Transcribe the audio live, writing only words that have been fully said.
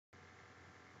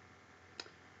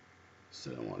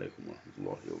Assalamu alaikum wa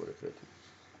rahmatullahi wa barakatuh.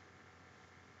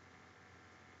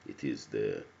 It is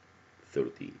the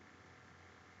 13th,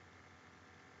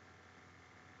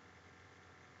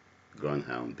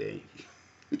 Grandhound Day,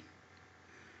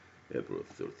 April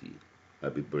 13.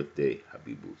 Happy birthday,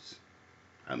 Habibus,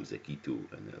 Hamza Kitu,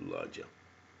 and Elijah.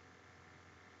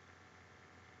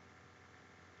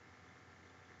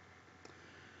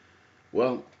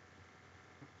 Well,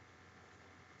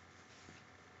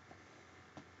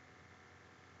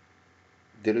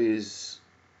 there is,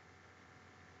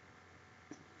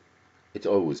 it's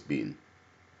always been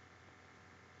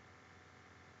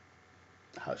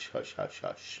hush, hush, hush,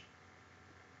 hush.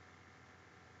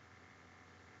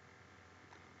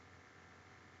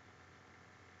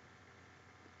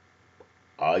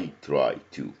 I try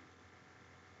to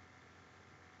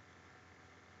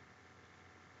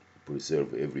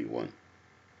preserve everyone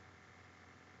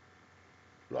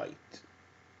right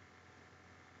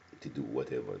to do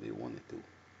whatever they want to do.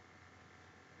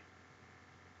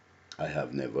 I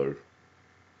have never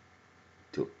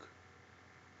took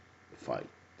a fight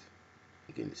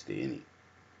against any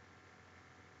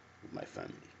of my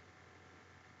family.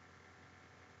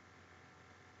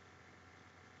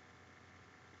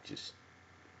 Just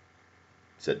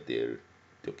sat there,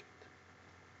 took it.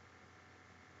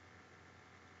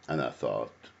 And I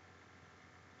thought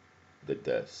that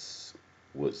that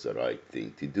was the right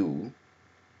thing to do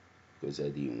because I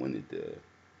didn't want the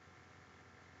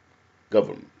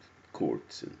government,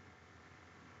 courts, and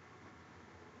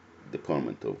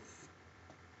Department of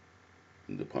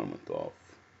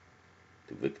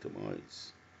to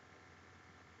victimize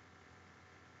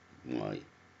my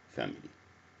family.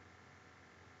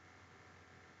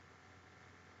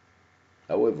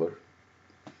 However,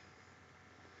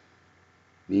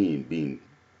 me being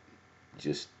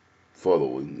just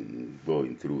following and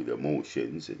going through the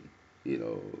motions and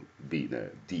being a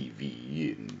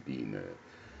DV and being a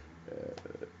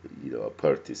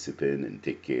participant and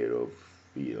take care of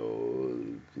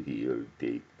here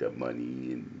take the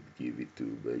money and give it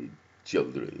to my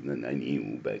children. And I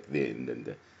knew back then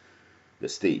that the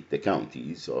state, the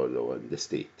counties are the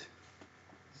state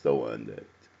is the one that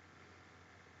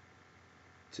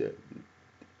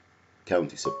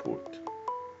county support.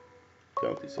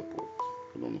 County support.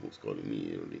 I don't know who's calling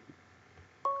me early.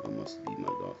 It must be my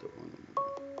daughter. I don't know.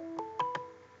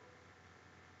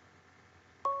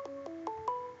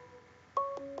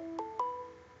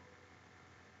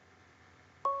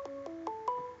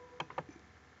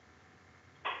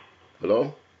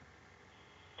 Hello?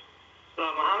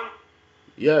 Hello, Muhammad?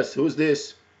 Yes, who's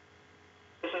this?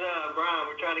 This is Brian.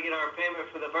 We're trying to get our payment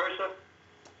for the Versa.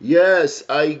 Yes,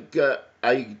 I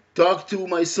talked to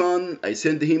my son. I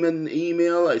sent him an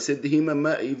email. I sent him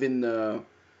even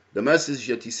the message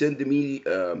that he sent me.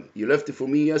 You left it for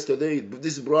me yesterday.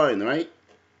 This is Brian, right?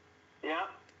 Yeah.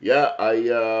 Yeah,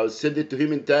 I sent it to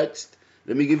him in text.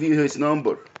 Let me give you his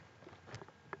number.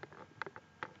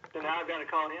 So now I've got to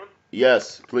call him?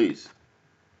 Yes, please.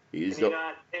 Can you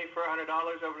not pay for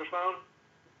 $100 over the phone?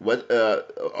 What?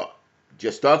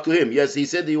 Just talk to him. Yes, he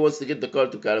said he wants to get the car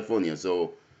to California.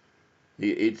 So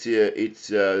it's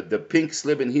the pink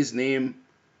slip in his name.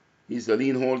 He's the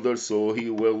lien holder, so he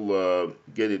will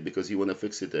get it because he want to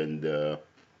fix it. And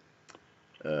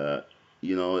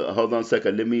hold on a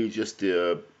second. Let me just.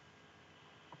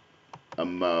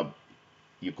 I'm.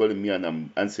 You calling me and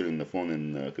I'm answering the phone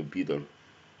in computer.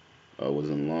 I was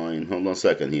online. Hold on a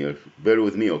second here. Bear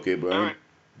with me, okay, Brian? All right.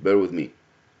 Bear with me.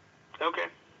 Okay.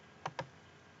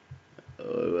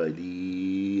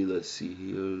 Alrighty, let's see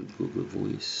here. Google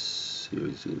Voice. Here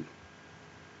is it.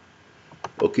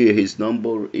 Okay, his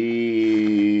number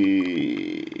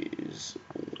is.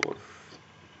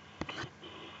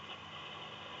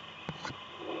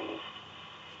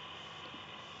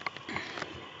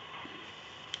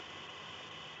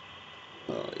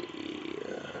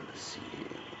 Let's see here.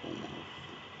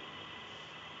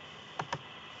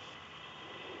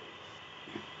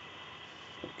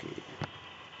 Okay.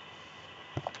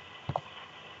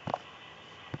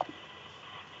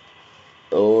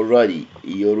 Alrighty,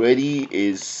 you ready?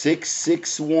 Is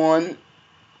 661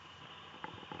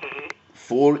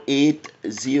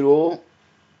 480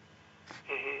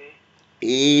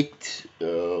 8.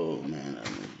 Oh man, I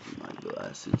need my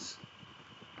glasses.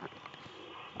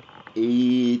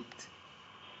 8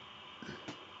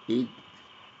 8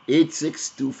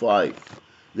 8625.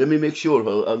 Let me make sure.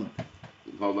 Hold on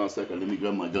a second. Let me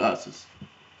grab my glasses.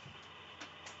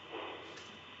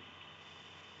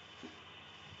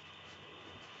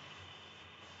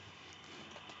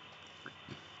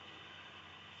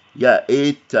 Yeah,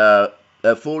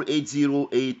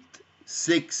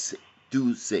 4808625.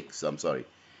 826. I'm sorry,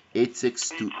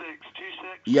 862.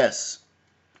 8626. Yes,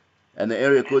 and the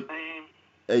area His code name.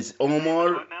 is His name is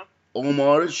Omar what now?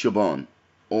 Shaban.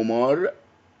 Omar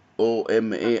Okay.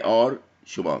 OMAR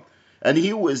Shaban, and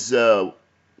he was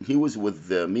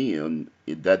with me on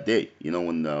that day. You know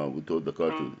when we told the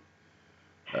car Mm. to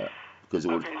because it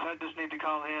was. Okay, so I just need to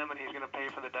call him, and he's gonna pay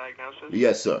for the diagnosis.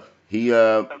 Yes, sir. He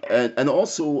Okay. and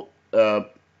also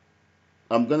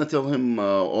I'm gonna tell him,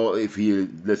 or if he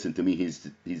listen to me,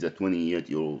 he's a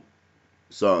 28-year-old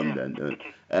son, Yeah. and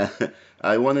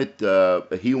I wanted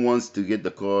he wants to get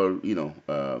the car,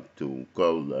 to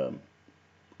call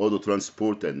auto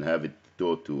transport and have it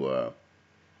towed to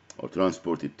or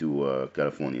transported to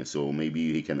California. So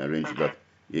maybe he can arrange Okay. that.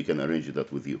 He can arrange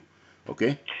that with you.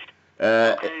 Okay.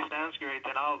 Okay, sounds great.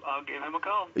 Then I'll give him a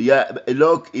call. Yeah,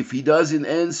 look, if he doesn't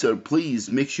answer, please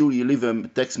make sure you leave him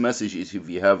text messages if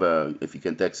you have if you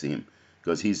can text him,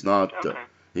 because Okay.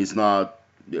 he's not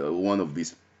one of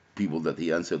these people that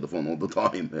he answer the phone all the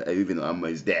time. Even I'm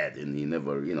his dad, and he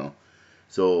never,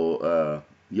 So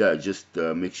yeah, just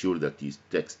make sure that you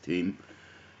text him.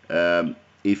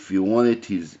 If you wanted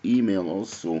his email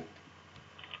also,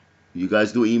 you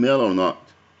guys do email or not?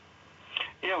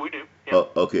 Yeah, we do. Yep. Oh,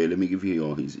 okay, let me give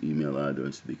you his email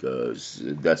address because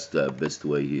that's the best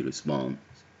way he responds.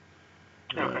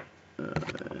 Uh, Okay.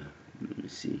 let me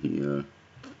see here.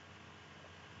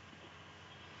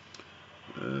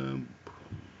 Um,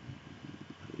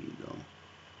 here you go.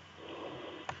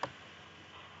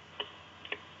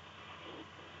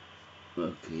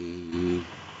 Okay.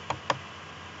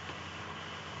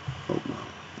 Oh, wow.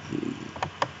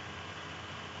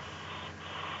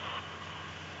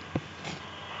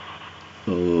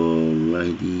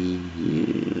 Alrighty.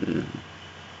 Here.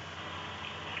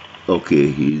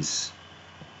 Okay, his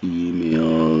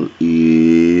email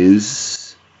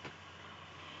is.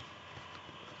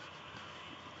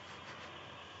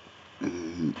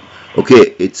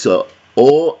 Okay, it's OMAR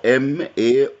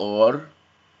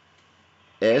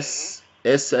Mhm. S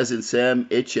as in Sam,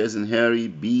 H as in Harry,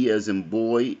 B as in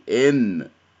boy, N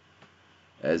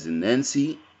as in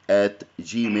Nancy at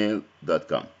Mhm.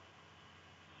 gmail.com.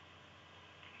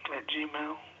 At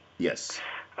Gmail. Yes,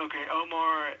 Okay,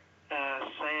 Omar,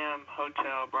 Sam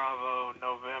Hotel Bravo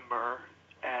November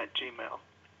at Gmail.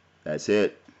 that's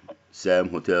it. Sam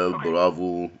Hotel Okay.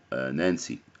 Bravo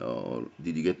Nancy. Or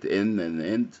did you get the N and the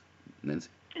end? Nancy?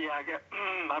 Yeah,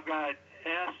 I've got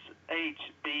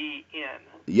SHBN.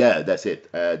 Yeah, that's it.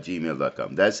 At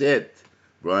gmail.com. That's it,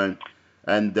 Brian.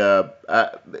 And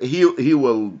he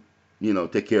will,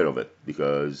 take care of it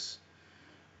because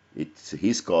it's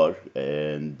his car.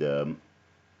 And I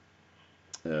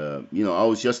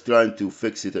was just trying to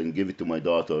fix it and give it to my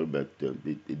daughter, but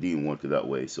it didn't work that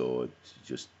way. So it's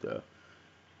just,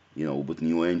 with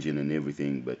new engine and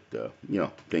everything. But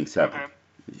things happen. Okay.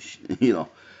 you know.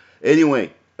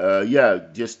 Anyway, yeah,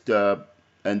 just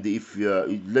and if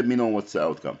let me know what's the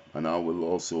outcome, and I will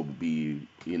also be,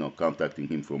 contacting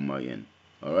him from my end.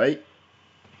 All right.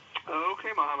 Okay,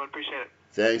 Mohammed, appreciate it.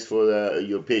 Thanks for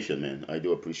your patience, man. I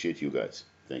do appreciate you guys.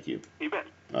 Thank you. You bet.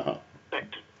 Uh huh.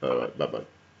 Thanks. All Bye bye. right. Bye bye.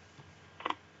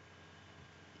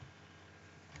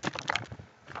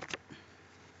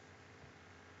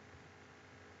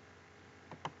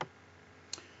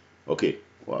 Okay.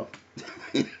 Wow.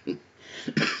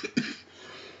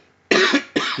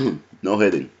 No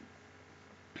heading.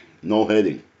 No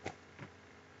heading.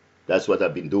 That's what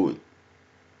I've been doing.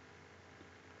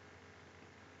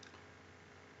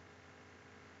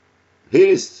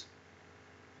 Here's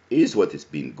here's what has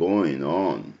been going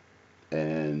on,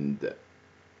 and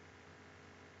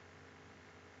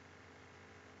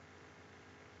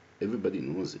everybody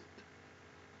knows it.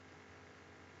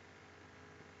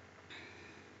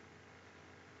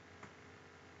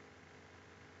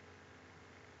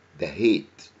 The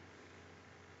hate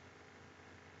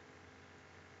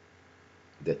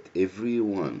that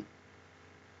everyone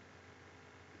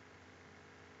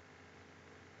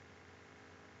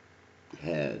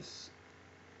has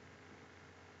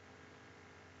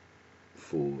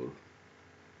for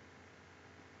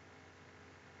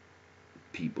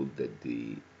people that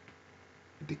they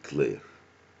declare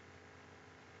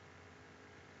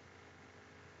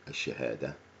a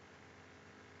shahada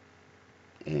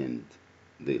and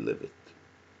they live it.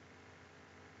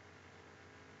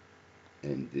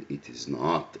 And it is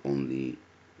not only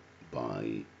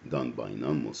done by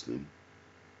non-Muslim,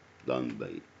 done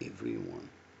by everyone,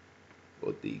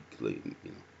 what they claim.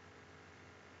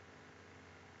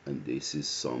 And this is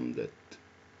some that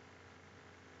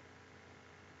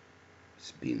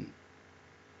has been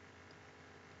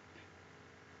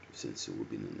since we've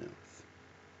been on earth.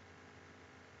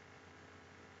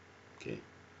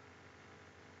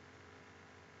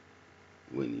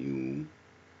 when you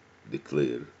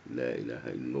declare La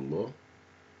ilaha illallah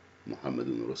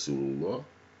Muhammadun Rasulullah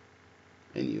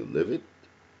and you live it,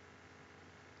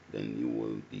 then you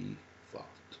will be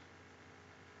fought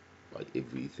by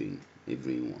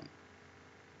everyone.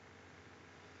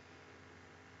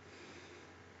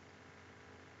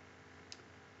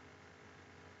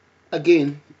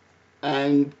 Again,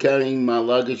 I'm carrying my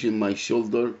luggage in my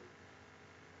shoulders.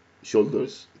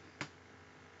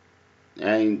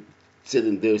 I'm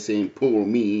sitting there saying, poor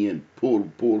me and poor.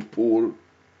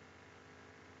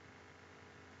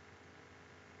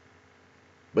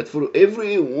 But for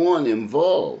everyone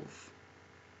involved,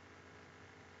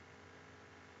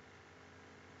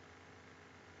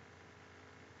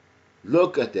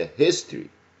 look at the history.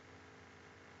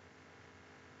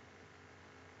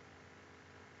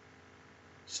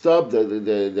 Stop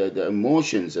the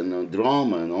emotions and the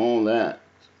drama and all that.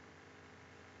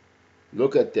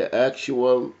 Look at the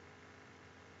actual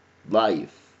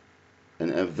life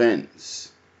and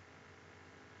events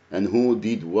and who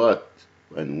did what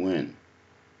and when,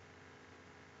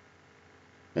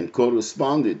 and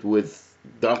correspond it with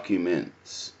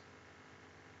documents.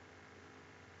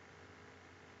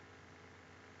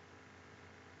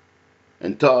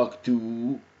 And talk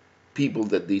to people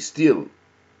that they still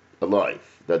alive,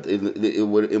 that they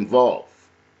were involved.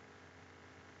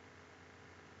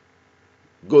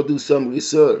 Go do some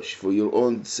research for your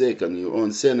own sake and your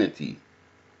own sanity.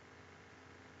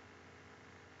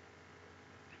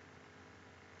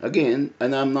 Again,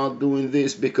 and I'm not doing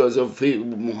this because of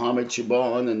Muhammad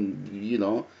Shaban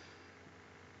and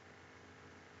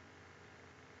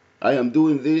I am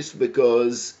doing this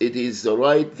because it is the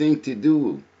right thing to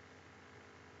do.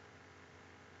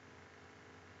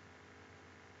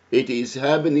 It is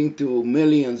happening to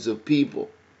millions of people.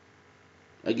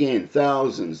 Again,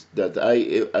 thousands that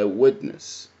I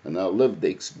witness and I live the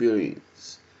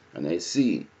experience and I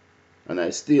see and I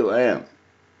still am.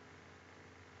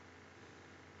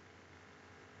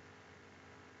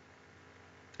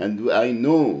 And I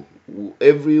know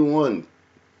everyone,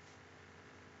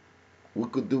 we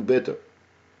could do better.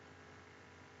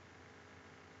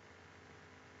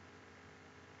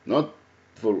 Not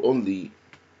for only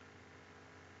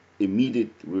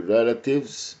immediate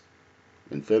relatives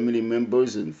and family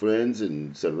members and friends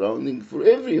and surrounding, for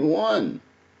everyone.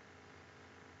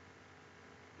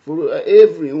 For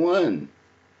everyone.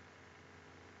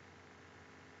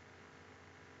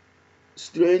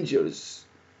 Strangers.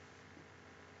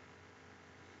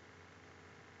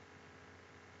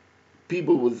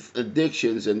 People with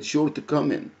addictions and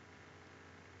shortcomings.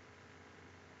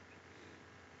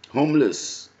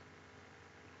 Homeless.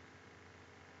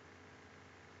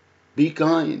 Be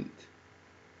kind.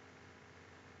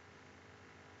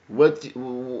 What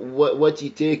you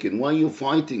taking? Why you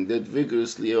fighting that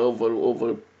vigorously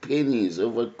over pennies,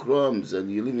 over crumbs, and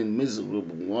you live in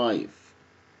miserable life?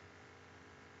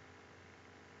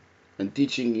 And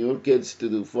teaching your kids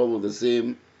to follow the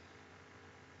same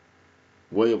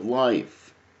way of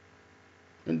life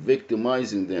and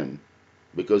victimizing them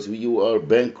because you are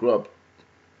bankrupt.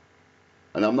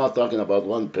 And I'm not talking about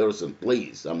one person,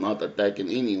 please. I'm not attacking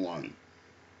anyone.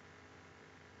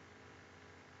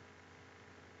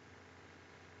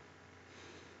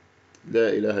 La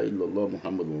ilaha illallah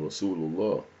Muhammadun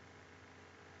Rasulullah.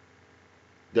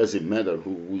 Doesn't matter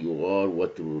who you are,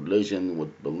 what religion,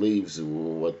 what beliefs,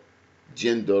 what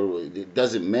gender, it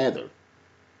doesn't matter.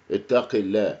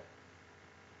 Ittaqillah.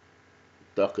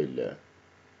 Ittaqillah.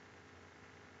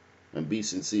 And be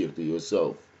sincere to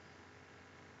yourself.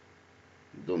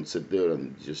 Don't sit there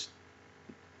and just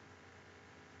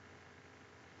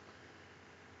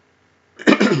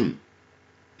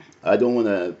I don't want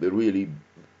to really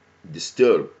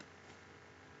disturb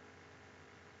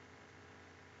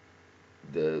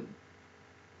the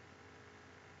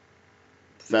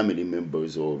family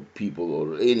members or people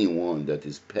or anyone that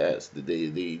is passed. La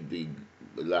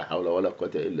hawla wa la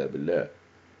quwwata illa billah.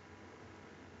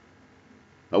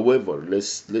 However,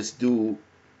 let's do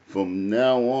from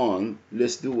now on,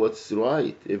 let's do what's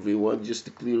right. Everyone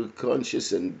just clear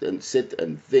conscious and sit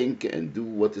and think and do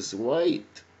what is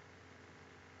right.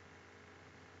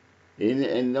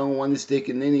 And no one is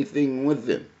taking anything with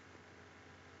them.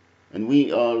 And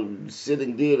we are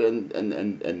sitting there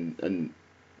and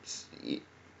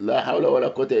La hawla wa la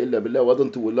quwwata illa billah. Why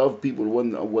don't we love people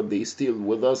when what they steal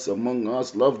with us, among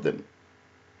us, love them?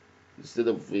 Instead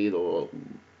of,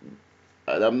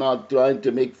 and I'm not trying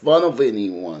to make fun of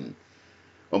anyone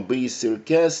or be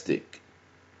sarcastic.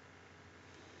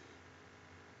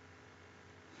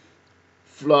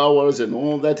 Flowers and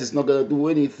all that is not going to do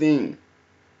anything.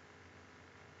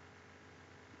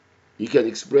 You can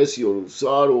express your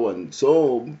sorrow and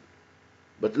so,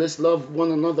 but let's love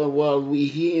one another while we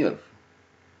here.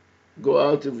 Go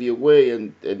out of your way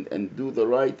and do the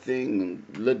right thing and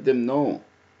let them know.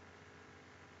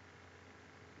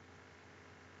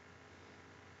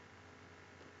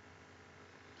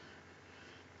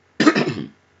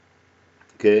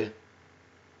 Okay?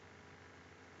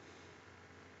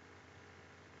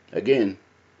 Again,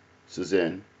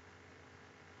 Suzanne,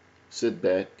 sit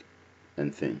back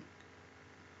and think.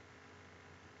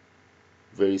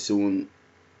 Very soon,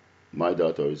 my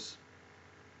daughters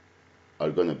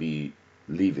are gonna be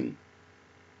leaving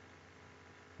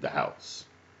the house.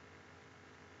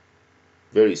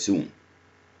 Very soon.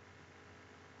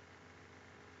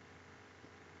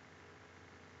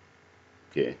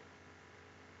 Okay?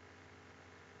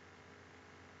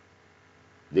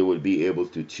 They will be able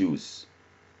to choose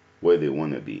where they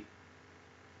wanna be.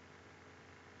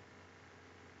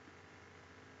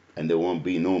 And there won't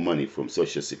be no money from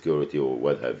Social Security or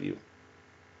what have you.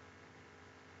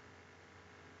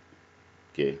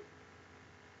 Okay?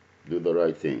 Do the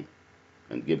right thing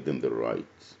and give them the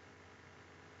rights.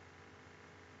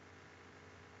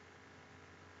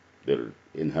 Their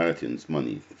inheritance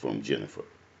money from Jennifer,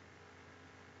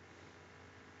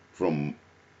 from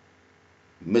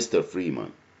Mr.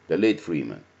 Freeman, the late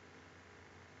Freeman,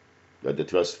 that the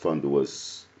trust fund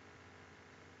was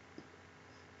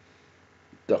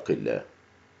taqillah,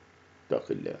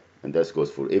 taqillah. And that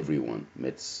goes for everyone,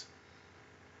 Mets,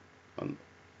 and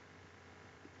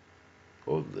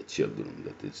all the children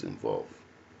that is involved.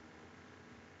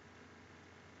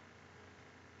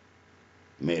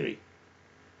 Mary,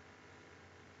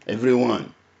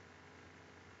 everyone.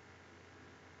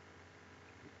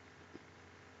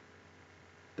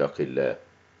 Taqillah.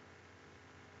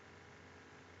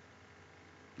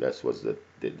 That's what the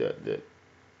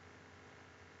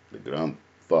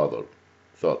grandfather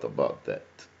thought about that.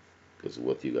 Because of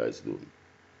what you guys do.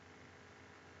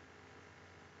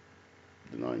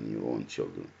 Denying your own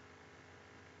children.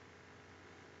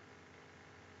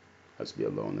 Hasbi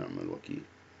Allah wa ni'mal wakil.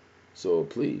 So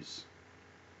please,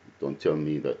 don't tell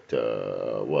me that,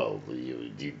 well, you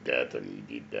did that and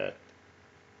you did that.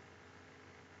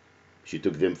 She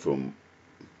took them from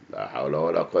La hawla wa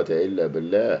la quwwata illa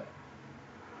billah.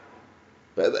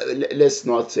 But let's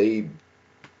not say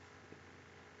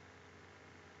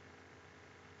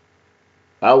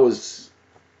I was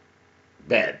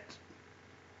bad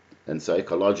and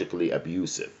psychologically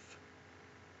abusive.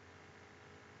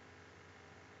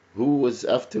 Who was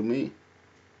after me?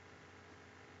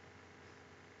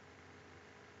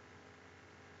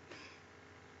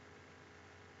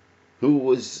 Who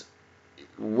was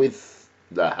with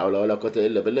La hawla wa la quwwata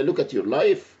illa billah? Look at your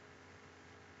life.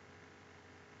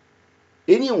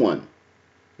 Anyone,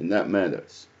 and that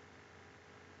matters.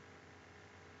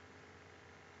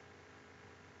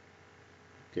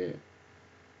 Okay.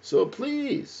 So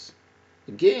please,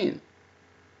 again,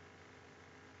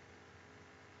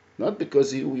 not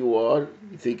because who you are,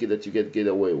 you think that you can get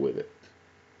away with it.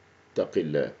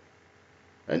 Taqillah.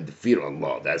 And fear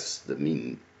Allah. That's the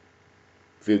meaning.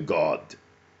 Fear God.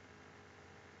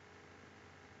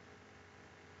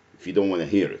 If you don't want to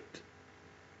hear it.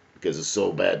 Because it's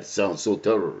so bad, it sounds so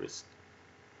terrorist.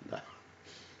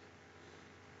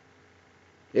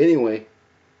 Anyway.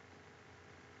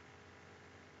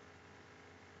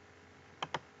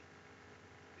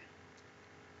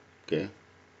 Okay.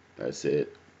 That's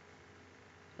it.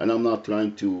 And I'm not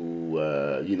trying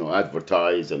to,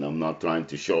 advertise, and I'm not trying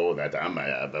to show that I'm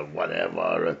a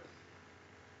whatever.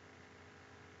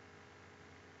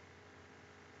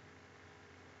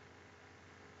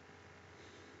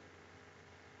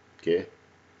 Okay?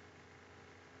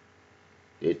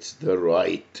 It's the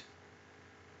right.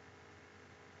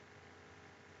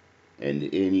 And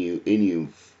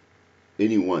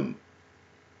anyone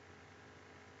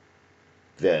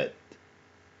that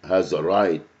has a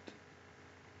right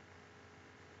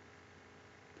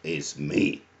is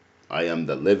me. I am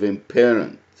the living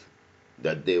parent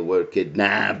that they were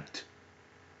kidnapped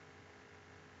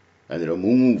and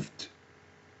removed.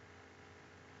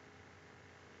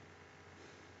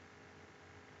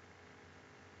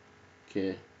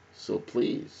 Okay, so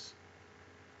please,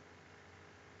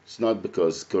 it's not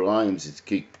because crimes it's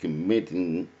keep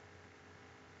committing,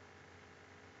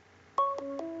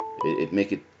 it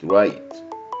make it right.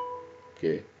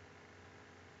 Okay,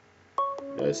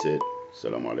 that's it.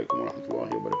 Assalamu alaikum wa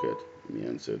rahmatullahi wa barakatuh. Let me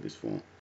answer this phone.